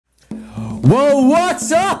Whoa,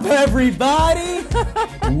 what's up, everybody?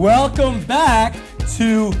 Welcome back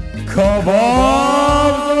to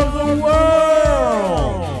Kabobs of the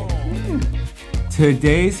World.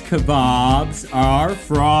 Today's kabobs are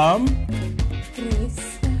from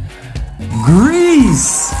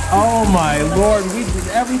Greece. Oh my lord, we did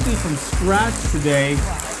everything from scratch today,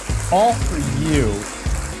 all for you,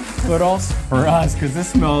 but also for us, because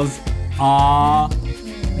this smells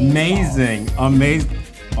amazing. Amazing.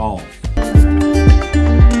 Oh.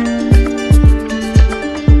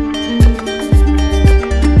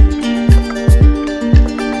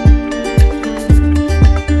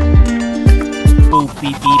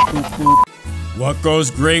 Beep, beep, boop, boop. What goes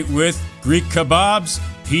great with Greek kebabs?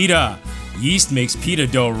 Pita. Yeast makes pita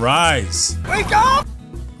dough rise. Wake up!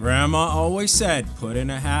 Grandma always said, put in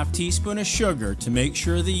a half teaspoon of sugar to make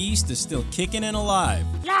sure the yeast is still kicking and alive.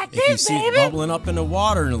 If you see it bubbling up in the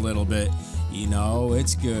water in a little bit, you know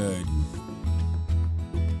it's good.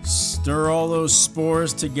 Stir all those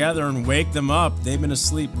spores together and wake them up. They've been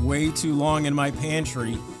asleep way too long in my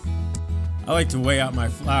pantry. I like to weigh out my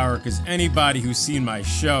flour because anybody who's seen my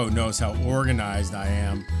show knows how organized I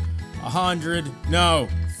am.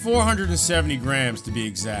 470 grams to be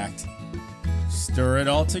exact. Stir it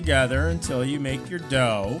all together until you make your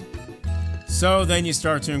dough. So then you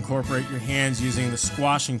start to incorporate your hands using the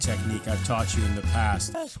squashing technique I've taught you in the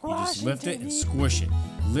past. You just lift it and squish it.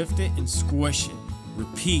 Lift it and squish it.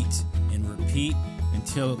 Repeat and repeat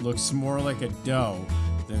until it looks more like a dough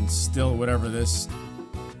than still whatever this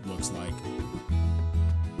looks like.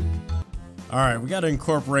 Alright, we gotta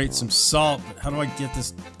incorporate some salt, but how do I get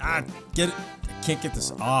this? Get it. I can't get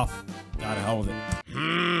this off. Gotta hell with it.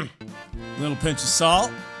 Little pinch of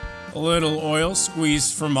salt, a little oil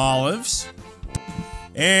squeezed from olives,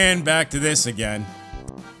 and back to this again.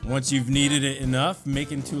 Once you've kneaded it enough,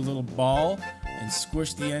 make it into a little ball and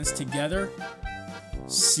squish the ends together.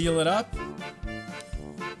 Seal it up.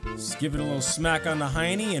 Just give it a little smack on the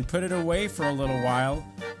hiney and put it away for a little while.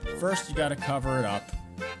 First, you gotta cover it up.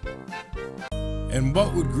 And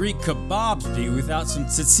what would Greek kebabs be without some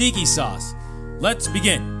tzatziki sauce? Let's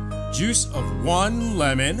begin. Juice of 1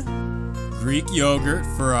 lemon, Greek yogurt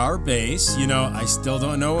for our base. You know, I still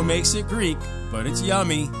don't know what makes it Greek, but it's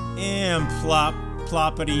yummy. And plop,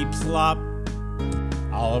 ploppity plop.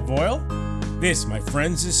 Olive oil. This, my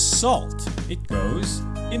friends, is salt. It goes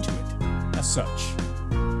into it, as such.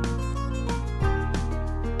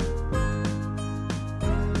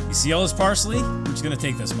 You see all this parsley? We're just gonna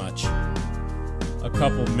take this much. A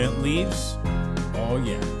couple mint leaves. Oh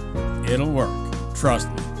yeah, it'll work. Trust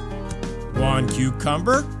me. 1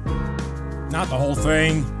 cucumber. Not the whole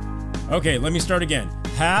thing. Okay, let me start again.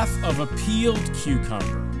 Half of a peeled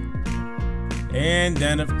cucumber. And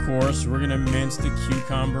then, of course, we're gonna mince the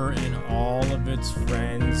cucumber and all of its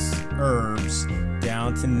friends, herbs,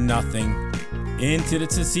 down to nothing. Into the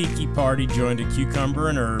tzatziki party, join the cucumber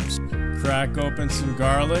and herbs. Crack open some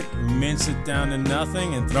garlic, mince it down to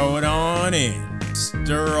nothing, and throw it on in.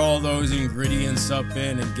 Stir all those ingredients up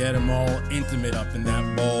in and get them all intimate up in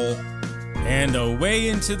that bowl. And away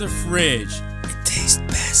into the fridge. It tastes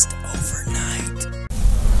best overnight.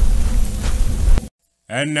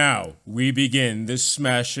 And now, we begin the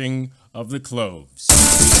smashing of the cloves.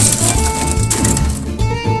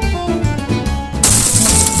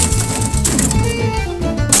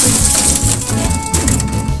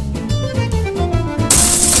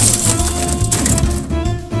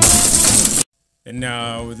 And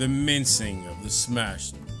now the mincing of the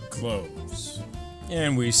smashed cloves.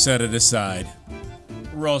 And we set it aside.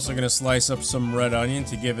 We're also going to slice up some red onion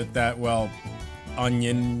to give it that, well,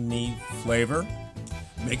 oniony flavor.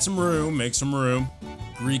 Make some room, make some room.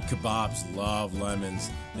 Greek kebabs love lemons.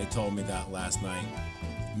 They told me that last night.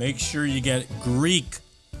 Make sure you get Greek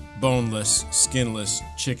boneless, skinless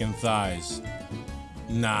chicken thighs.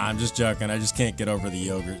 Nah, I'm just joking. I just can't get over the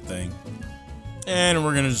yogurt thing. And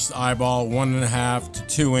we're gonna just eyeball 1.5 to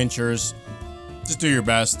 2 inches. Just do your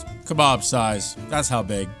best. Kebab size. That's how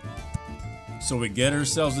big. So we get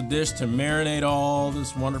ourselves a dish to marinate all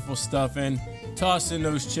this wonderful stuff in. Toss in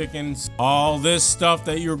those chickens. All this stuff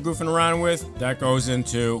that you're goofing around with, that goes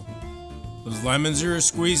into. Those lemons you're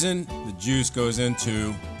squeezing, the juice goes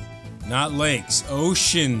into. Not lakes,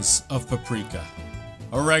 oceans of paprika.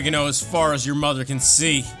 Oregano as far as your mother can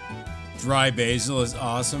see. Dry basil is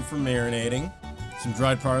awesome for marinating. Some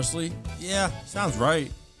dried parsley? Yeah, sounds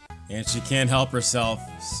right. And she can't help herself.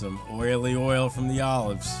 Some oily oil from the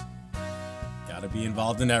olives. Gotta be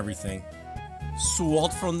involved in everything.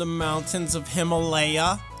 Salt from the mountains of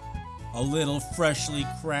Himalaya. A little freshly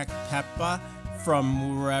cracked pepper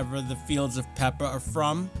from wherever the fields of pepper are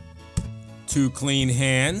from. 2 clean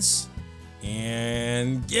hands.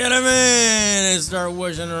 And get them in and start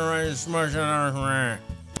wishing around, smushing around.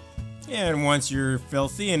 And once you're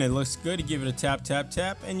filthy and it looks good, you give it a tap, tap,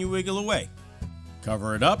 tap, and you wiggle away.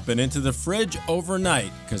 Cover it up and into the fridge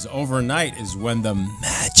overnight, because overnight is when the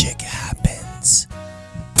magic happens.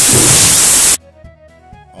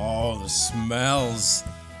 Oh, the smells.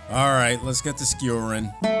 All right, let's get the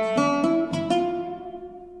skewering.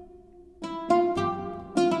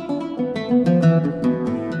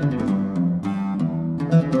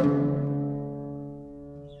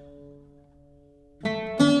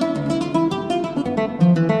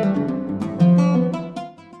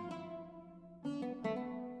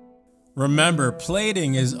 Remember,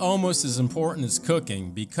 plating is almost as important as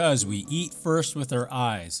cooking because we eat first with our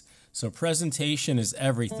eyes. So presentation is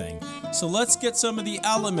everything. So let's get some of the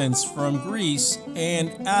elements from Greece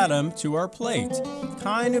and add them to our plate,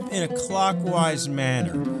 kind of in a clockwise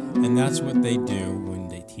manner. And that's what they do when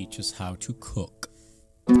they teach us how to cook.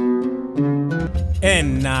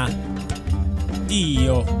 Enna,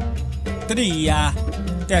 io, tria,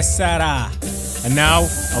 tessera. And now,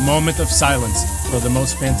 a moment of silence for the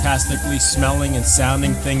most fantastically smelling and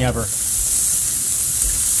sounding thing ever.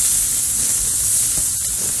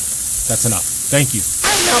 That's enough. Thank you.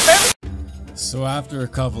 So after a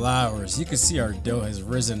couple hours, you can see our dough has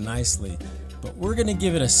risen nicely, but we're gonna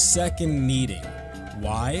give it a second kneading.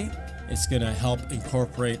 Why? It's gonna help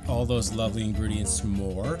incorporate all those lovely ingredients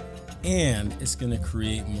more, and it's gonna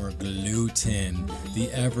create more gluten,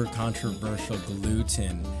 the ever controversial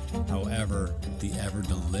gluten, however, the ever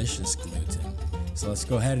delicious gluten. So let's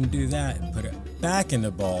go ahead and do that and put it back in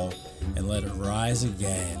the bowl and let it rise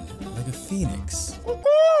again like a phoenix.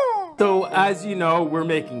 So as you know, we're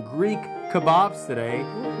making Greek kabobs today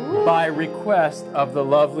by request of the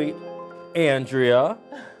lovely Andrea.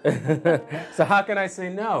 So how can I say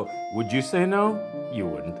no? Would you say no? You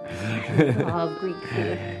wouldn't. Oh, Greek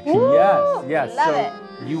food. Yes. Love so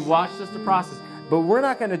it. you watched us the process, but we're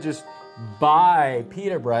not gonna just buy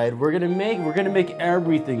pita bread. We're gonna make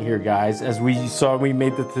everything here, guys. As we saw, we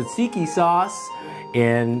made the tzatziki sauce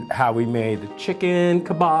and how we made the chicken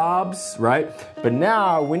kabobs, right? But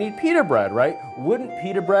now we need pita bread, right? Wouldn't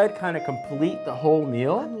pita bread kind of complete the whole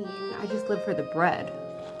meal? I mean, I just live for the bread.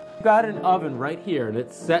 We've got an oven right here and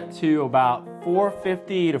it's set to about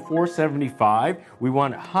 450 to 475. We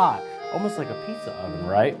want it hot, almost like a pizza oven,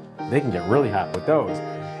 right? They can get really hot with those.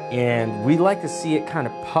 And we like to see it kind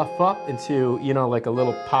of puff up into, you know, like a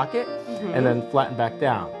little pocket and then flatten back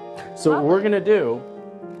down. So what we're gonna do,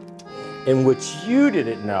 and what you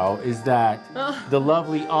didn't know, is that the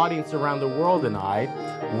lovely audience around the world and I,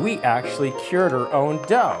 we actually cured our own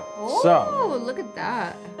dough. Oh, so, look at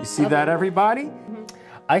that. you see that, everybody?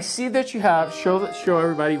 I see that you have, show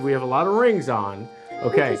everybody, we have a lot of rings on.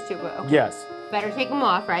 Okay. Okay. Yes. Better take them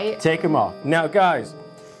off, right? Take them off. Now, guys,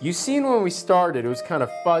 you seen when we started, it was kind of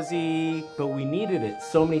fuzzy, but we kneaded it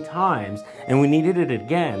so many times, and we kneaded it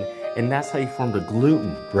again, and that's how you form the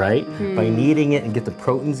gluten, right? By kneading it and get the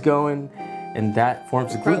proteins going, and that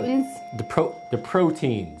forms the gluten. The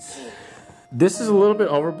proteins. This is a little bit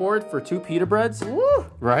overboard for 2 pita breads,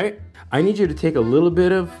 right? I need you to take a little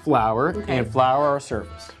bit of flour and flour our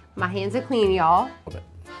surface. My hands are clean, y'all.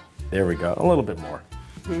 There we go, a little bit more.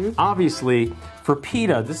 Obviously, for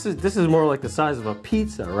pita, this is more like the size of a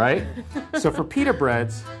pizza, right? So for pita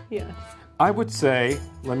breads, I would say,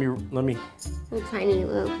 let me. Little tiny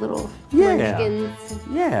little munchkins.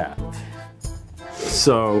 Yeah.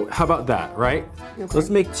 So how about that, right? Okay. Let's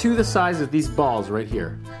make 2 the size of these balls right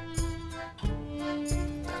here.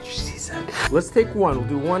 Let's take one. We'll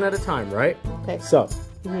do one at a time, right? Okay. So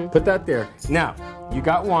put that there. Now you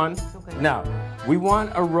got one. Okay. Now we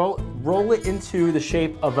want to roll it into the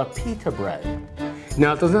shape of a pita bread.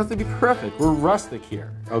 Now it doesn't have to be perfect. We're rustic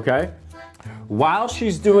here, okay? While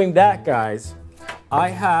she's doing that, guys, I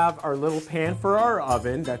have our little pan for our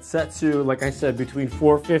oven that's set to, like I said, between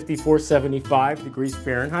 450, 475 degrees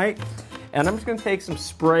Fahrenheit. And I'm just gonna take some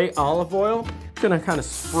spray olive oil. I'm gonna kind of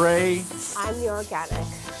spray. I'm the organic.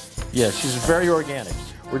 Yeah, she's very organic.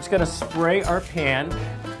 We're just gonna spray our pan.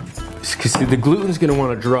 Because the gluten's gonna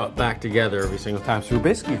wanna draw it back together every single time. So we're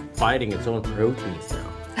basically fighting its own proteins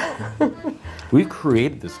now. We've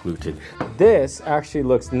created this gluten. This actually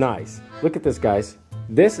looks nice. Look at this, guys.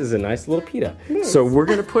 This is a nice little pita. So we're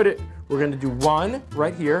gonna put it, we're gonna do one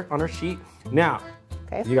right here on our sheet. Now,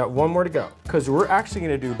 you got one more to go. Because we're actually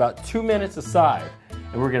gonna do about 2 minutes aside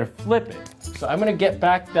and we're gonna flip it. So I'm gonna get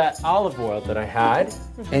back that olive oil that I had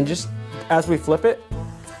and just as we flip it,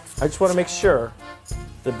 I just wanna make sure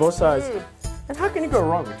that both sides, and how can you go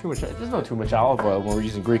wrong with too much? There's no too much olive oil when we're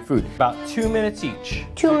using Greek food. About 2 minutes each.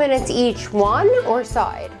 2 minutes each, one or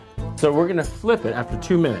side? So we're gonna flip it after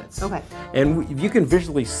 2 minutes. Okay. And you can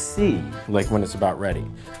visually see like when it's about ready.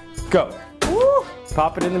 Go. Woo.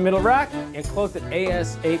 Pop it in the middle rack and close it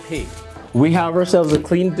ASAP. We have ourselves a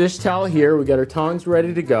clean dish towel here. We got our tongs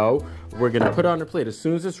ready to go. We're gonna put it on the plate as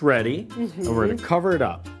soon as it's ready, and we're gonna cover it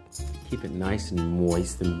up. Keep it nice and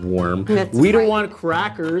moist and warm. We don't want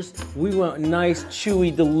crackers. We want nice,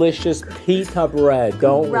 chewy, delicious pita bread,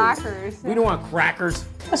 don't we? Crackers. We don't want crackers.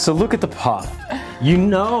 So look at the puff. You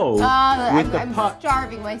know, I'm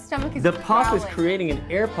starving. My stomach is the puff growling. is creating an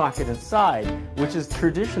air pocket inside, which is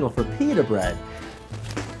traditional for pita bread.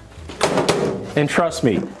 And trust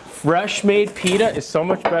me, fresh made pita is so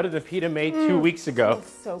much better than pita made 2 weeks ago.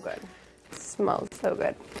 It's so good. It smells so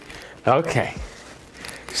good. Okay.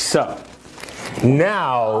 So,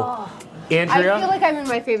 now, Andrea, I feel like I'm in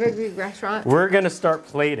my favorite Greek restaurant. we're going to start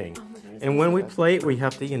plating. And when we plate, we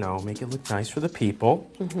have to, you know, make it look nice for the people.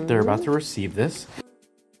 They're about to receive this.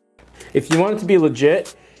 If you want it to be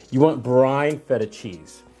legit, you want brine feta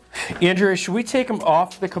cheese. Andrea, should we take them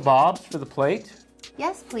off the kebabs for the plate?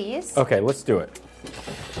 Yes, please. Okay, let's do it.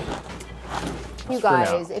 You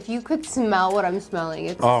guys, if you could smell what I'm smelling,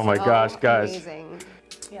 it's Oh my gosh, guys. amazing.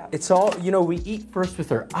 Yeah. It's all, you know, we eat first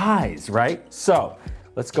with our eyes, right? So,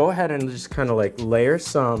 let's go ahead and just kind of like layer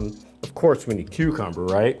some, of course we need cucumber,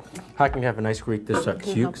 right? How can we have a nice Greek dish without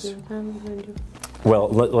cukes? Well,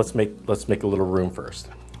 let's make a little room first.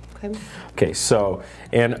 Okay. Okay, so,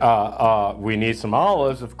 and we need some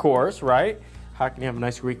olives, of course, right? How can you have a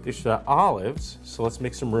nice Greek dish without olives? So let's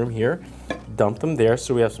make some room here. Dump them there.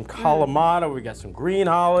 So we have some Kalamata, we got some green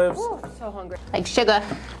olives. Ooh, so hungry. Like sugar.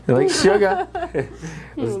 You like sugar?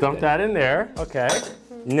 Let's dump that in there. Okay.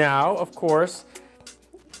 Now, of course,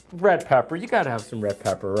 red pepper. You gotta have some red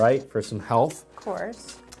pepper, right? For some health. Of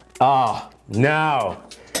course. Now,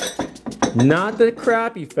 not the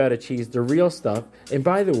crappy feta cheese, the real stuff. And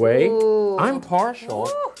by the way, Ooh. I'm partial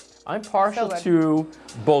So good. to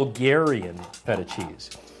Bulgarian feta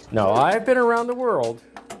cheese. Now, I've been around the world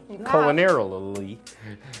culinarily,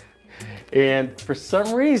 and for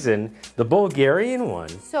some reason, the Bulgarian one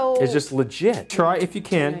is just legit. Try if you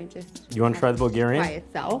can. You want to try the Bulgarian? By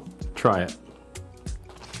itself. Try it.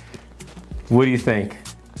 What do you think?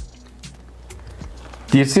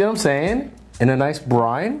 Do you see what I'm saying? In a nice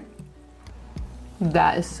brine?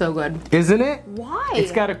 That is so good. Isn't it? Why?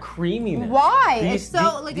 It's got a creaminess. Why? These- It's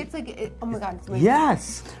so, like, it's like, oh my God, it's amazing.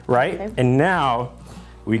 Yes, right? Okay. And now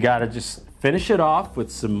we gotta just finish it off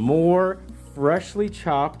with some more freshly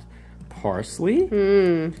chopped parsley.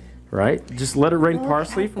 Right? Just let it rain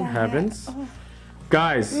parsley from heavens.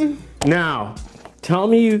 Guys, now tell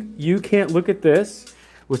me you can't look at this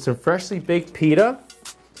with some freshly baked pita,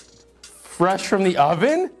 fresh from the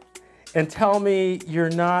oven, and tell me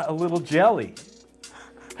you're not a little jelly.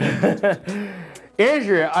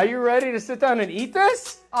 Andrea, are you ready to sit down and eat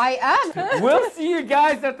this? I am. We'll see you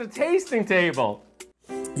guys at the tasting table.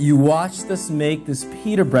 You watched us make this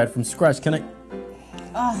pita bread from scratch. Can I?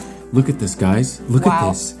 Look at this, guys. Look at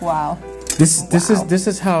this. Wow. This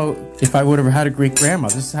is how, if I would have had a Greek grandma,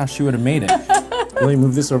 this is how she would have made it. Let me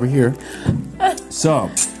move this over here. So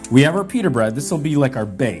we have our pita bread. This will be like our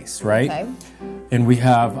base, right? Okay. And we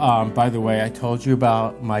have, by the way, I told you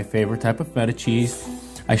about my favorite type of feta cheese.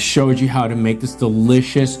 I showed you how to make this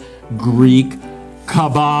delicious Greek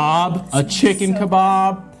kabob, a chicken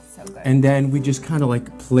kebab. So good. And then we just kind of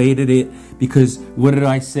like plated it because what did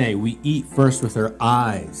I say? We eat first with our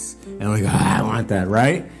eyes. And we go, I want that,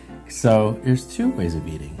 right? So there's two ways of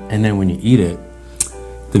eating. And then when you eat it,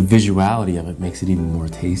 the visuality of it makes it even more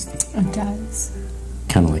tasty. It does.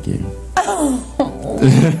 Kind of like you.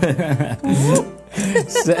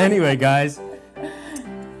 So anyway, guys,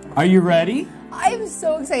 are you ready? I'm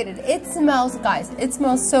so excited. It smells, guys. It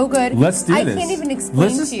smells so good. Let's do this. I can't even explain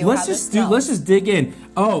to you how this smells. Let's just dig in.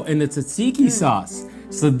 Oh, and it's a tzatziki sauce.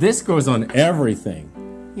 So this goes on everything.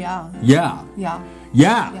 Yeah. Yeah. Yeah.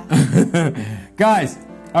 Yeah. Guys,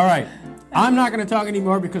 all right. I'm not going to talk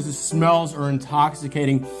anymore because the smells are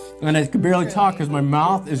intoxicating. And I can barely talk because my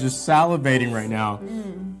mouth is just salivating right now.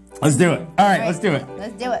 Let's do it. All right, let's do it.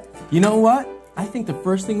 Let's do it. You know what? I think the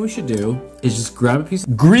first thing we should do is just grab a piece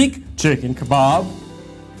of Greek chicken kebab.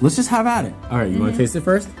 Let's just have at it. All right, you want to taste it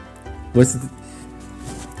first?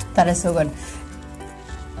 That is so good.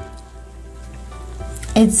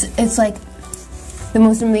 It's like the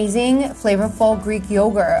most amazing, flavorful Greek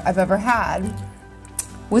yogurt I've ever had,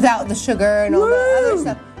 without the sugar and all the other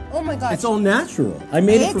stuff. Oh my gosh! It's all natural. I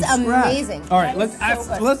made it from scratch. It's amazing. All right, That is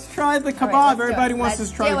so good. let's try the kebab. All right, let's do Everybody it. wants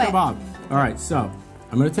Let's to try do the it. kebab. All right, so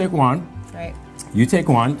I'm gonna take one. Right. You take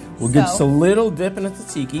one. We'll give just a little dip in the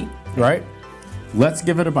tzatziki. Right. Let's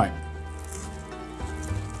give it a bite.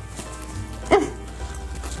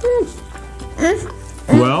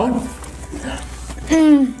 Well,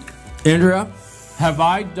 Andrea, have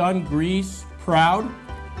I done Greece proud?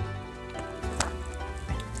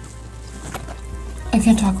 I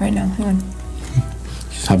can't talk right now. Hang on.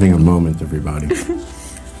 She's having a moment, everybody.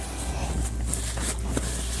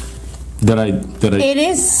 Did I? It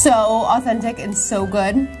is so authentic and so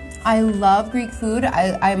good. I love Greek food.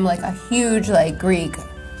 I'm like a huge like Greek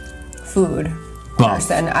food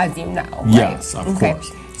person, as you know. Right? Yes, of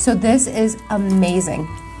course. So this is amazing.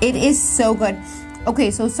 It is so good. Okay,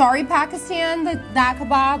 so sorry Pakistan, that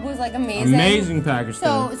kebab was like amazing. Amazing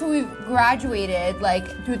Pakistan. So we've graduated like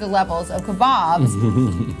through the levels of kebabs,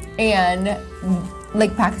 and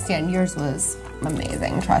like Pakistan, yours was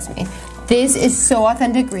amazing. Trust me. This is so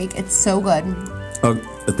authentic Greek. It's so good.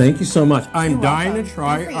 Thank you so much. I'm dying welcome. to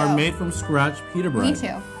try our made from scratch pita bread. Me too.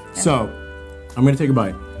 Yeah. So, I'm going to take a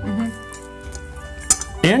bite.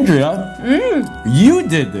 Andrea, you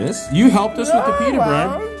did this. You helped us with the pita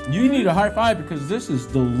bread. You need a high five because this is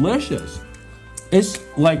delicious. It's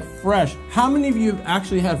like fresh. How many of you have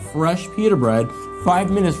actually had fresh pita bread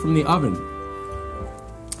 5 minutes from the oven?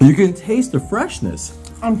 You can taste the freshness.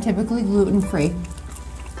 I'm typically gluten-free.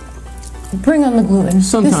 Bring on the gluten.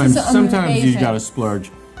 Sometimes you gotta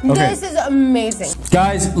splurge. Okay. This is amazing.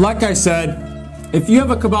 Guys, like I said, if you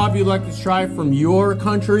have a kebab you'd like to try from your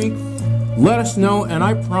country, let us know, and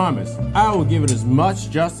I promise I will give it as much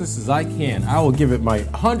justice as I can. I will give it my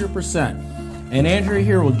 100%. And Andrea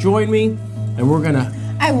here will join me, and we're gonna...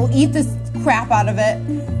 I will eat this crap out of it.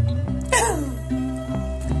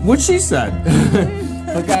 What she said.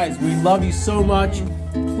 But guys, we love you so much.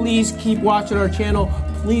 Please keep watching our channel.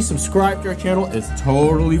 Please subscribe to our channel. It's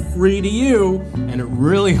totally free to you, and it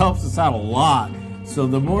really helps us out a lot. So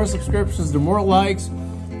the more subscriptions, the more likes,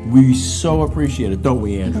 we so appreciate it, don't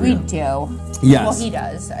we, Andrea? We do. Yes. Well, he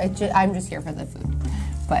does. I'm just here for the food.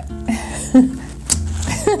 But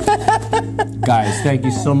guys, thank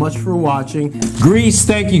you so much for watching. Greece,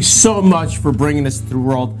 thank you so much for bringing us to the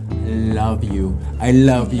world. Love you. I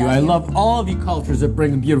love you. I love all of you cultures that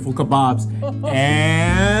bring beautiful kebabs.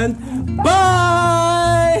 And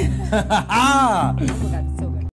bye!